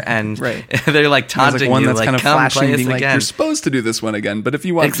there, and they're like taunting one you, that's like, kind of come flashing, play us being again. Like, you're supposed to do this one again, but if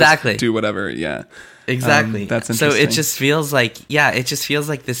you want to do whatever, Exactly. That's so interesting. it just feels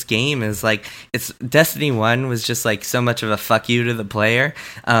like this game is like, it's Destiny 1 was just like so much of a fuck you to the player,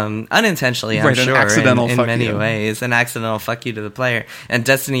 unintentionally, I'm sure, in many ways, an accidental fuck you to the player. And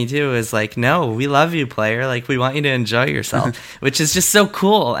Destiny 2 is like, no, we love you, player. Like, we want you to enjoy yourself, which is just so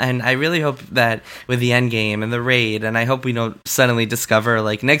cool. And I really hope that with the end game and the raid, and I hope we don't suddenly discover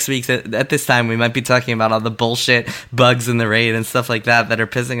like next week at this time we might be talking about all the bullshit bugs in the raid and stuff like that are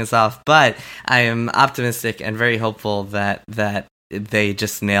pissing us off. But I am optimistic and very hopeful that they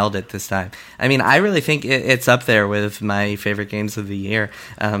just nailed it this time. I mean, I really think it's up there with my favorite games of the year,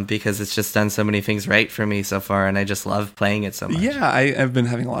 because it's just done so many things right for me so far, and I just love playing it so much. Yeah, I've been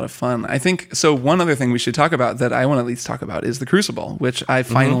having a lot of fun. I think, so one other thing we should talk about that I want to at least talk about is the Crucible, which I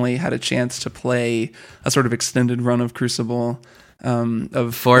finally had a chance to play a sort of extended run of Crucible,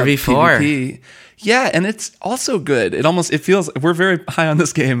 of 4v4. PvP. Yeah, and it's also good. It feels, we're very high on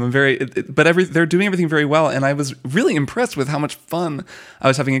this game. They're doing everything very well, and I was really impressed with how much fun I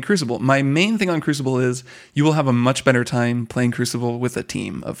was having in Crucible. My main thing on Crucible is you will have a much better time playing Crucible with a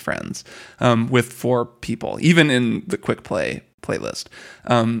team of friends, with 4 people, even in the quick play playlist.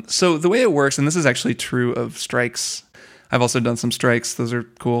 So the way it works, and this is actually true of strikes. I've also done some strikes. Those are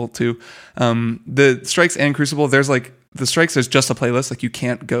cool too. The strikes and Crucible, there's like, the strikes is just a playlist. Like, you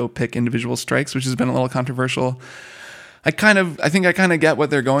can't go pick individual strikes, which has been a little controversial. I think I kind of get what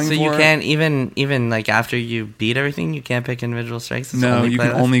they're going for. So you can't even like after you beat everything, you can't pick individual strikes? No, you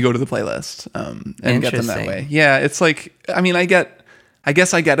can only go to the playlist and get them that way. Yeah, it's like, I mean, I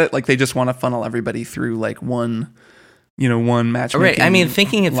guess I get it. Like, they just want to funnel everybody through like one matchmaking. Right. I mean,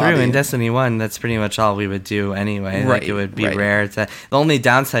 thinking it lobby. through in Destiny 1, that's pretty much all we would do anyway. Like, it would be rare to. The only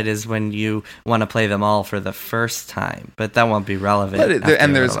downside is when you want to play them all for the first time, but that won't be relevant.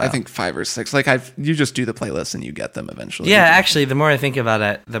 And there's, I think, 5 or 6. Like, you just do the playlist and you get them eventually. Yeah, actually, the more I think about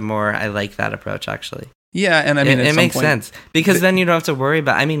it, the more I like that approach, actually. Yeah, and I mean, it makes sense, because then you don't have to worry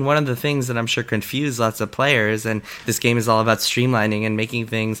about. I mean, one of the things that I'm sure confused lots of players, and this game is all about streamlining and making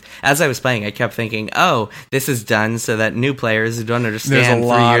things. As I was playing, I kept thinking, "Oh, this is done so that new players who don't understand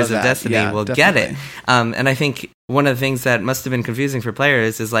 3 years of Destiny will get it." And I think one of the things that must have been confusing for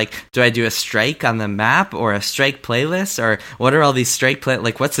players is like, do I do a strike on the map or a strike playlist, or what are all these strike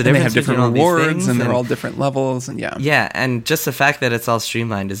like? What's the difference? They have different between all rewards, these things? and they're all different levels, and yeah, and just the fact that it's all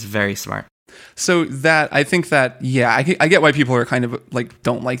streamlined is very smart. So that I think that I get why people are kind of like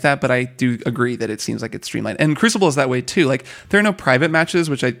don't like that, but I do agree that it seems like it's streamlined. And Crucible is that way too. Like there are no private matches,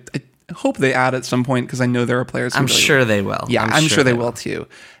 which I hope they add at some point because I know there are players. I'm sure they will. Yeah, I'm sure they will too.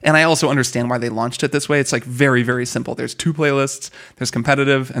 And I also understand why they launched it this way. It's like very, very simple. There's 2 playlists. There's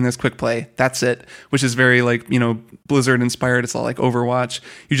competitive and there's quick play. That's it. Which is very like Blizzard inspired. It's all like Overwatch.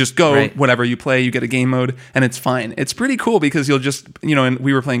 You just go whatever you play. You get a game mode and it's fine. It's pretty cool because you'll just and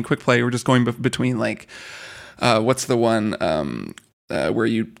we were playing quick play. We're just going between like what's the one. Where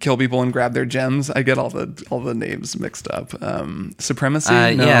you kill people and grab their gems. I get all the names mixed up. Supremacy?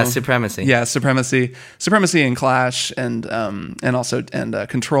 No. Yeah, Supremacy. Yeah, Supremacy and Clash and also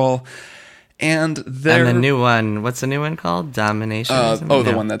Control. And the new one, what's the new one called? Domination?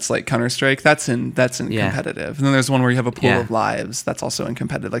 The one that's like Counter-Strike. That's in competitive. And then there's one where you have a pool of lives. That's also in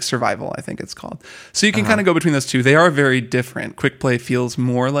competitive, like Survival, I think it's called. So you can kind of go between those two. They are very different. Quick play feels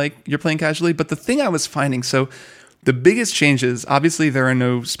more like you're playing casually. But the thing I was finding, the biggest changes, obviously, there are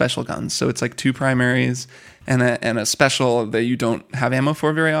no special guns. So it's like 2 primaries and a special that you don't have ammo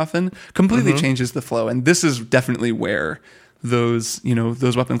for very often. Completely changes the flow. And this is definitely where those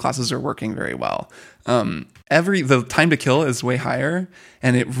weapon classes are working very well. The time to kill is way higher,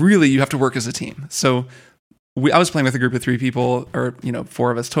 and you have to work as a team. So I was playing with a group of 3 people, or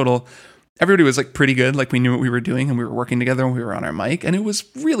 4 of us total. Everybody was like pretty good. Like we knew what we were doing and we were working together and we were on our mic and it was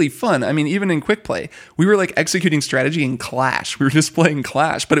really fun. I mean, even in quick play, we were like executing strategy in Clash. We were just playing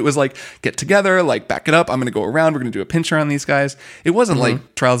Clash, but it was like get together, like back it up. I'm going to go around. We're going to do a pincher on these guys. It wasn't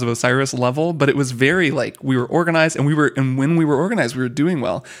like Trials of Osiris level, but it was very like we were organized and when we were organized, we were doing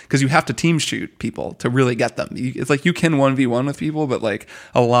well because you have to team shoot people to really get them. It's like you can 1v1 with people, but like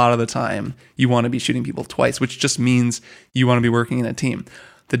a lot of the time you want to be shooting people twice, which just means you want to be working in a team.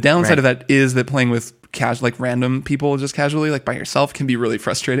 The downside of that is that playing with random people just casually, like by yourself, can be really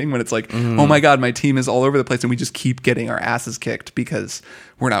frustrating when it's like, oh my God, my team is all over the place and we just keep getting our asses kicked because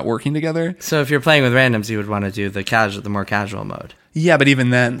we're not working together. So if you're playing with randoms, you would want to do the more casual mode. Yeah, but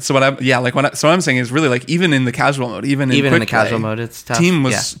even then, so what I'm saying is really like even in the casual mode, even in the casual mode, it's tough.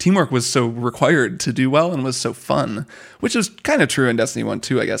 Teamwork was so required to do well and was so fun, which is kind of true in Destiny 1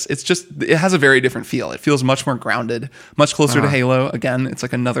 too, I guess. It has a very different feel. It feels much more grounded, much closer to Halo. Again, it's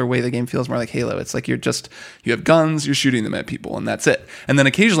like another way the game feels more like Halo. It's like you have guns, you're shooting them at people, and that's it. And then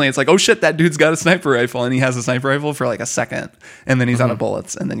occasionally it's like, oh shit, that dude's got a sniper rifle, and he has a sniper rifle for like a second, and then he's out of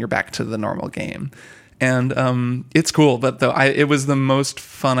bullets, and then you're back to the normal game. And it's cool, but it was the most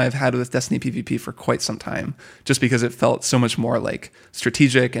fun I've had with Destiny PvP for quite some time, just because it felt so much more like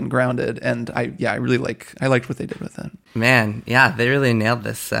strategic and grounded. And I liked what they did with it. Man, yeah, they really nailed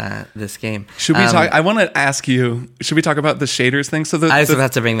this game. Should we talk? I want to ask you. Should we talk about the shaders thing? I was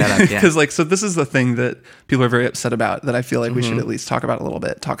about to bring that up, because so this is the thing that people are very upset about. That I feel like we should at least talk about a little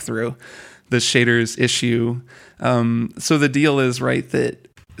bit. Talk through the shaders issue. So the deal is that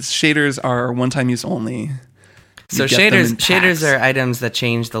shaders are one-time use only. So shaders are items that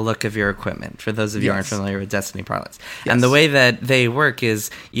change the look of your equipment, for those of you who aren't familiar with Destiny parlance. Yes. And the way that they work is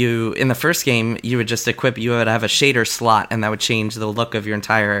in the first game, you would just you would have a shader slot, and that would change the look of your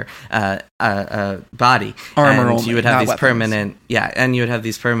entire body. Armor and only, you would have these weapons. and you would have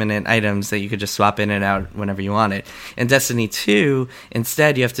these permanent items that you could just swap in and out whenever you wanted. In Destiny 2,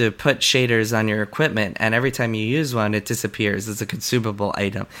 instead, you have to put shaders on your equipment, and every time you use one, it disappears as a consumable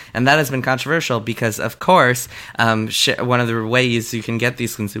item. And that has been controversial because, of course, one of the ways you can get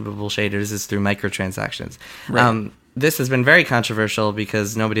these consumable shaders is through microtransactions. Right. This has been very controversial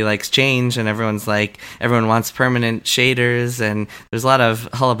because nobody likes change, and everyone wants permanent shaders, and there's a lot of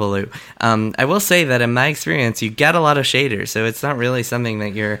hullabaloo. I will say that in my experience, you get a lot of shaders, so it's not really something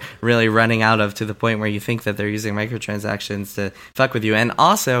that you're really running out of to the point where you think that they're using microtransactions to fuck with you. And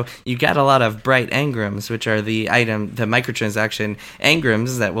also, you get a lot of bright engrams, which are the microtransaction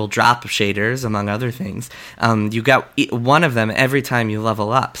engrams that will drop shaders, among other things. You get one of them every time you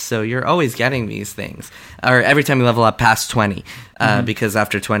level up, so you're always getting these things, or every time you level up past 20, because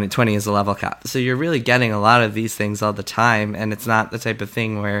after 20 is a level cap. So you're really getting a lot of these things all the time, and it's not the type of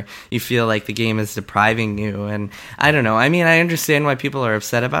thing where you feel like the game is depriving you. And I don't know. I mean, I understand why people are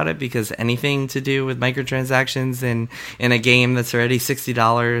upset about it, because anything to do with microtransactions in a game that's already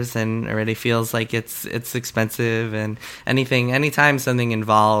 $60 and already feels like it's expensive, and anytime something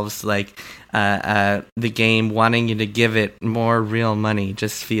involves like the game wanting you to give it more real money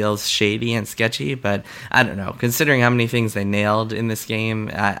just feels shady and sketchy. But I don't know, considering how many things they nailed in this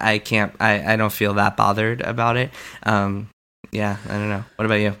game, I don't feel that bothered about it. yeah, I don't know. What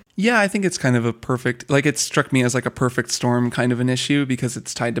about you? Yeah, I think it's kind of a perfect, like it struck me as like a perfect storm kind of an issue because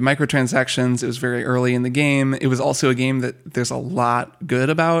it's tied to microtransactions. It was very early in the game. It was also a game that there's a lot good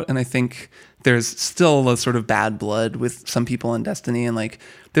about. And I think there's still a sort of bad blood with some people in Destiny. And like,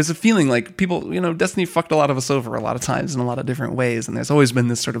 there's a feeling like people, Destiny fucked a lot of us over a lot of times in a lot of different ways. And there's always been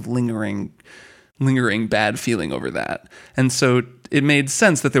this sort of lingering bad feeling over that. And so it made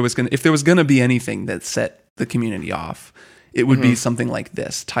sense that if there was going to be anything that set the community off, it would be something like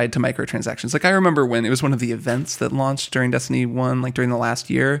this, tied to microtransactions. Like I remember when it was one of the events that launched during Destiny 1, like during the last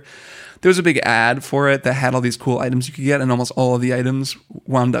year, there was a big ad for it that had all these cool items you could get, and almost all of the items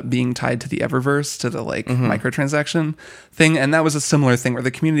wound up being tied to the Eververse, to the like microtransaction thing. And that was a similar thing where the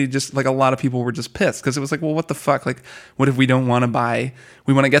community just, like a lot of people were just pissed because it was like, well, what the fuck? Like, what if we don't want to buy,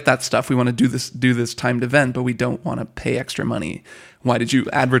 we want to get that stuff, we want to do this timed event, but we don't want to pay extra money. Why did you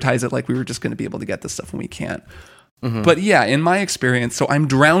advertise it like we were just going to be able to get this stuff when we can't? But yeah, in my experience, so I'm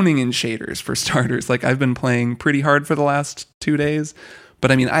drowning in shaders for starters. Like I've been playing pretty hard for the last 2 days,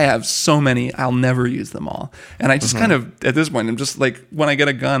 but I mean, I have so many, I'll never use them all. And I just kind of, at this point, I'm just like, when I get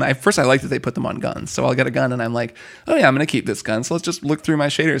a gun, I like that they put them on guns. So I'll get a gun and I'm like, oh yeah, I'm going to keep this gun. So let's just look through my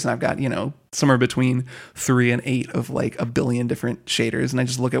shaders. And I've got, somewhere between 3 and 8 of like a billion different shaders. And I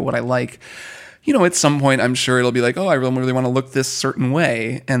just look at what I like. At some point, I'm sure it'll be like, oh, I really want to look this certain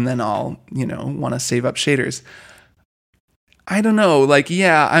way. And then I'll, want to save up shaders. I don't know. Like,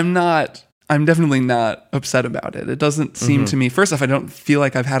 yeah, I'm definitely not upset about it. It doesn't seem to me, first off, I don't feel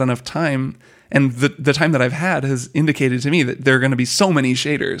like I've had enough time. And the time that I've had has indicated to me that there are going to be so many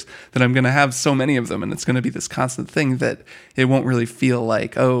shaders, that I'm going to have so many of them. And it's going to be this constant thing that it won't really feel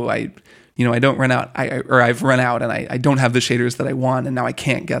like, oh, I don't run out, or I've run out and I don't have the shaders that I want and now I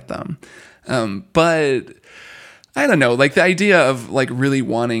can't get them. But I don't know, like the idea of like really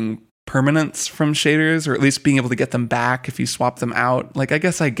wanting permanence from shaders, or at least being able to get them back if you swap them out. Like, I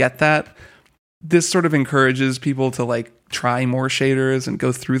guess I get that. This sort of encourages people to like try more shaders and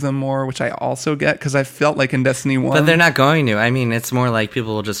go through them more, which I also get because I felt like in Destiny 1. But they're not going to. I mean, it's more like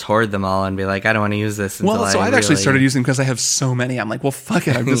people will just hoard them all and be like, I don't want to use this. I've actually started using them because I have so many. I'm like, well, fuck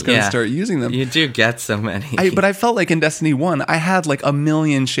it. I'm just going to start using them. You do get so many. But I felt like in Destiny 1, I had like a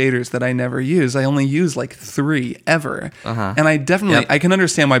million shaders that I never use. I only use like 3 ever. And I definitely, I can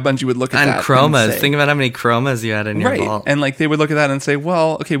understand why Bungie would look at that. And chromas. Think about how many chromas you had in your vault. And like they would look at that and say,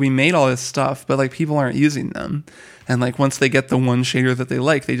 well, okay, we made all this stuff, but like people aren't using them. And like once they get the one shader that they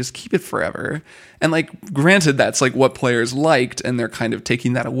like, they just keep it forever. And like granted, that's like what players liked, and they're kind of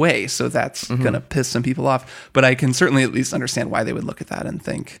taking that away. So that's gonna piss some people off. But I can certainly at least understand why they would look at that and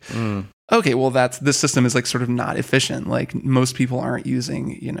think, okay, well this system is like sort of not efficient. Like most people aren't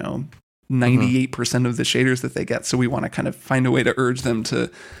using, 98% of the shaders that they get. So we want to kind of find a way to urge them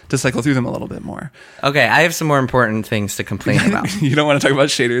to cycle through them a little bit more. Okay, I have some more important things to complain about. You don't want to talk about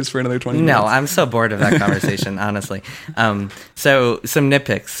shaders for another 20 minutes? No, I'm so bored of that conversation, honestly. So some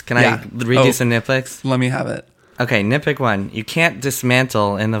nitpicks. Can I read you some nitpicks? Let me have it. Okay, nitpick 1. You can't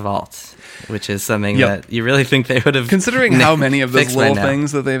dismantle in the vault, which is something that you really think they would have... Considering how many of those little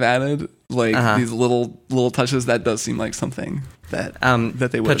things that they've added, like these little touches, that does seem like something that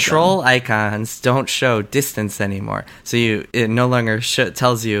they would Patrol icons don't show distance anymore. So it no longer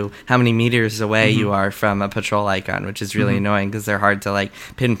tells you how many meters away you are from a patrol icon, which is really annoying because they're hard to like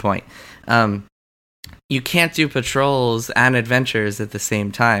pinpoint. You can't do patrols and adventures at the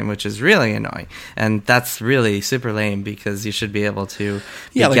same time, which is really annoying. And that's really super lame because you should be able to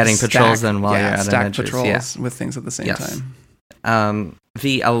be getting patrols done while you're at adventures. Patrols with things at the same time.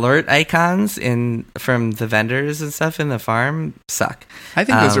 The alert icons from the vendors and stuff in the farm suck. I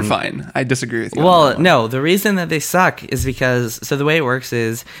think those are fine. I disagree with you. Well, no, the reason that they suck is because, so the way it works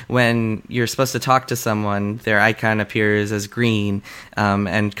is when you're supposed to talk to someone, their icon appears as green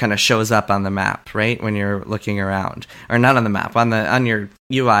and kind of shows up on the map, right? When you're looking around. Or not on the map, on your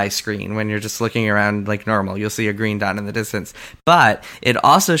UI screen. When you're just looking around like normal, you'll see a green dot in the distance. But it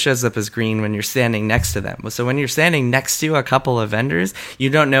also shows up as green when you're standing next to them. So when you're standing next to a couple of vendors,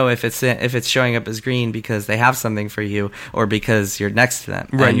 you don't know if it's showing up as green because they have something for you or because you're next to them.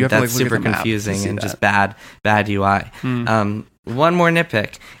 Right, and you have that's to, like, super confusing and just bad UI. One more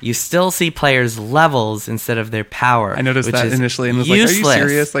nitpick. You still see players' levels instead of their power. I noticed that initially and was useless. Like, are you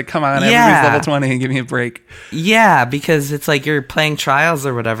serious? Like, come on, everybody's level 20 and give me a break. Yeah, because it's like you're playing Trials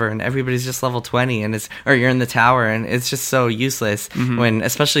or whatever and everybody's just level 20 or you're in the tower and it's just so useless when,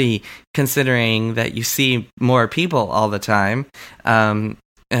 especially considering that you see more people all the time.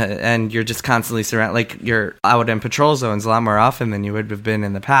 And you're just constantly surrounded, like you're out in patrol zones a lot more often than you would have been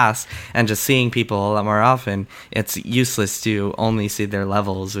in the past, and just seeing people a lot more often, it's useless to only see their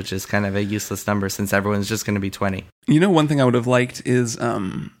levels, which is kind of a useless number since everyone's just going to be 20. One thing I would have liked is,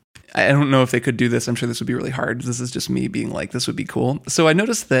 I don't know if they could do this. I'm sure this would be really hard. This is just me being like, this would be cool. So I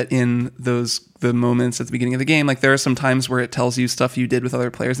noticed that in the moments at the beginning of the game, like there are some times where it tells you stuff you did with other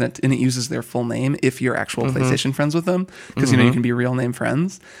players and it uses their full name if you're actual PlayStation friends with them, because you can be real name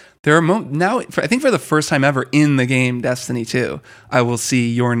friends. There are now, I think for the first time ever in the game Destiny 2, I will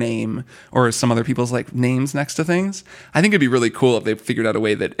see your name or some other people's like names next to things. I think it'd be really cool if they figured out a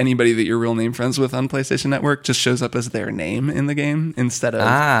way that anybody that you're real name friends with on PlayStation Network just shows up as their name in the game instead of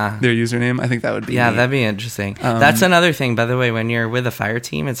their username. I think that would be neat. That'd be interesting. That's another thing, by the way. When you're with a fire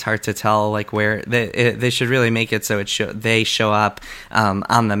team, it's hard to tell like where they should really make it so they show up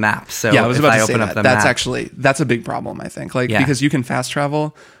on the map. So yeah, I was about to say open up the that's map, actually that's a big problem. I think because you can fast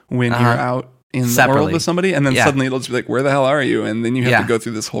travel when you're out in Separately. the world with somebody, and then suddenly it'll just be like, where the hell are you? And then you have to go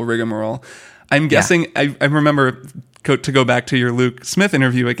through this whole rigmarole. I'm guessing, I remember, to go back to your Luke Smith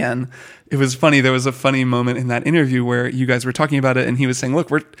interview again, it was funny. There was a funny moment in that interview where you guys were talking about it, and he was saying, look,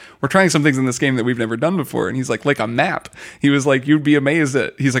 we're trying some things in this game that we've never done before. And he's like a map. He was like, you'd be amazed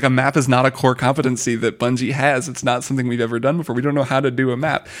he's like, a map is not a core competency that Bungie has. It's not something we've ever done before. We don't know how to do a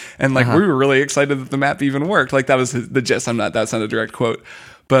map. And like, we were really excited that the map even worked. Like that was the gist. That's not a direct quote.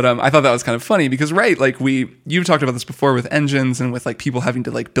 But I thought that was kind of funny because, right, like you've talked about this before with engines and with like people having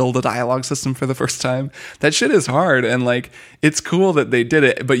to like build a dialogue system for the first time. That shit is hard. And like, it's cool that they did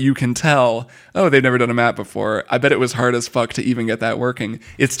it, but you can tell, they've never done a map before. I bet it was hard as fuck to even get that working.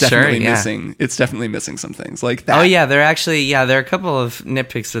 It's definitely missing. It's definitely missing some things like that. Oh yeah, there are a couple of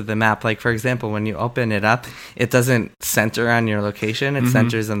nitpicks with the map. Like for example, when you open it up, it doesn't center on your location. It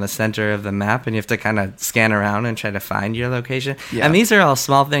centers on the center of the map, and you have to kind of scan around and try to find your location. Yeah. And these are all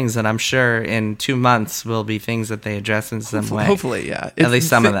small things that I'm sure in 2 months will be things that they address in some way. Hopefully, yeah. At least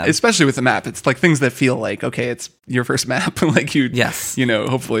some of them. Especially with the map. It's like things that feel like, okay, it's your first map. Like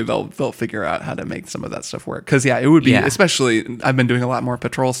hopefully they'll figure out how to make some of that stuff work. Because it would be, especially, I've been doing a lot more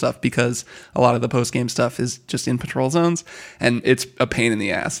patrol stuff because a lot of the post-game stuff is just in patrol zones. And it's a pain in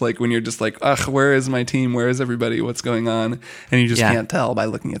the ass. Like when you're just like, ugh, where is my team? Where is everybody? What's going on? And you just can't tell by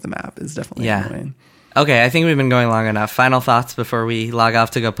looking at the map. Is definitely annoying. Okay, I think we've been going long enough. Final thoughts before we log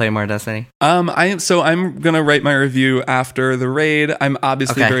off to go play more Destiny? I'm gonna write my review after the raid. I'm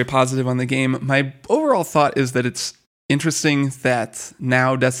obviously very positive on the game. My overall thought is that it's interesting that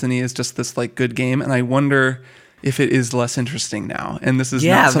now Destiny is just this like good game, and I wonder if it is less interesting now. And this is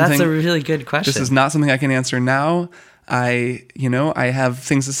not something, that's a really good question. This is not something I can answer now. I have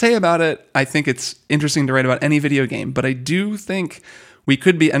things to say about it. I think it's interesting to write about any video game, but I do think we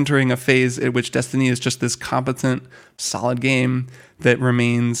could be entering a phase at which Destiny is just this competent, solid game that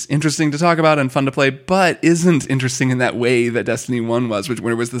remains interesting to talk about and fun to play, but isn't interesting in that way that Destiny 1 was,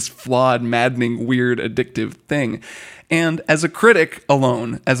 where it was this flawed, maddening, weird, addictive thing. And as a critic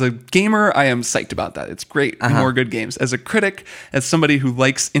alone, as a gamer, I am psyched about that. It's great. More good games. As a critic, as somebody who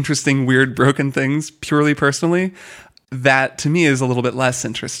likes interesting, weird, broken things purely personally, that to me is a little bit less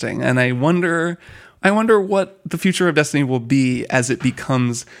interesting. And I wonder what the future of Destiny will be as it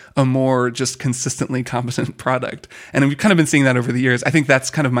becomes a more just consistently competent product. And we've kind of been seeing that over the years. I think that's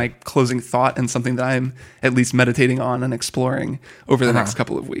kind of my closing thought and something that I'm at least meditating on and exploring over the next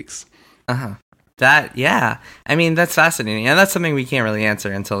couple of weeks. I mean, that's fascinating. And that's something we can't really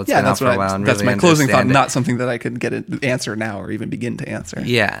answer until it's been out for a while. That's my closing thought, not something that I could get an answer now or even begin to answer.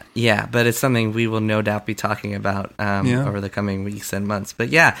 Yeah, but it's something we will no doubt be talking about over the coming weeks and months. But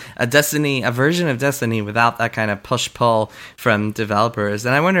yeah, a version of Destiny without that kind of push-pull from developers.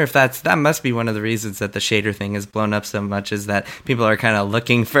 And I wonder if that must be one of the reasons that the shader thing has blown up so much, is that people are kind of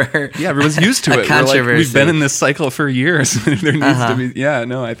looking for everyone's used to it. We've been in this cycle for years. There needs to be,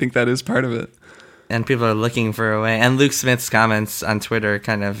 I think that is part of it. And people are looking for a way. And Luke Smith's comments on Twitter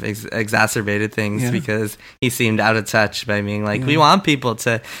kind of exacerbated things because he seemed out of touch by being like, we want people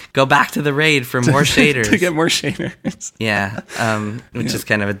to go back to the raid for more shaders. To get more shaders. Which is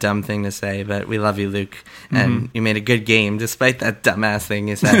kind of a dumb thing to say, but we love you, Luke. And you made a good game despite that dumbass thing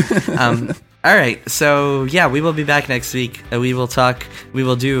you said. All right, so we will be back next week. We will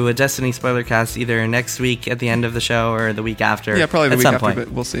do a Destiny spoiler cast either next week at the end of the show or the week after. Yeah, probably the week after, but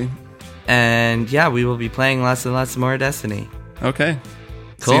we'll see. And we will be playing lots and lots more Destiny. Okay.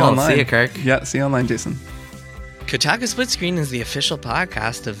 Cool. See you, Kirk. Yeah, see you online, Jason. Kotaku Split Screen is the official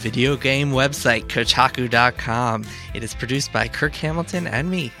podcast of video game website Kotaku.com. It is produced by Kirk Hamilton and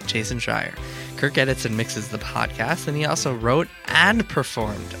me, Jason Schreier. Kirk edits and mixes the podcast, and he also wrote and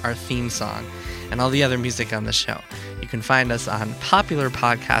performed our theme song and all the other music on the show. You can find us on popular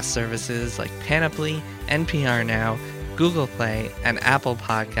podcast services like Panoply, NPR Now, Google Play, and Apple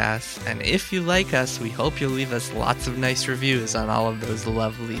Podcasts. And if you like us, we hope you'll leave us lots of nice reviews on all of those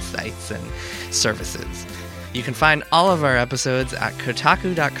lovely sites and services. You can find all of our episodes at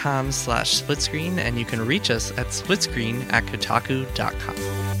kotaku.com/splitscreen, and you can reach us at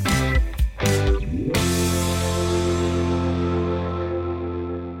splitscreen@kotaku.com.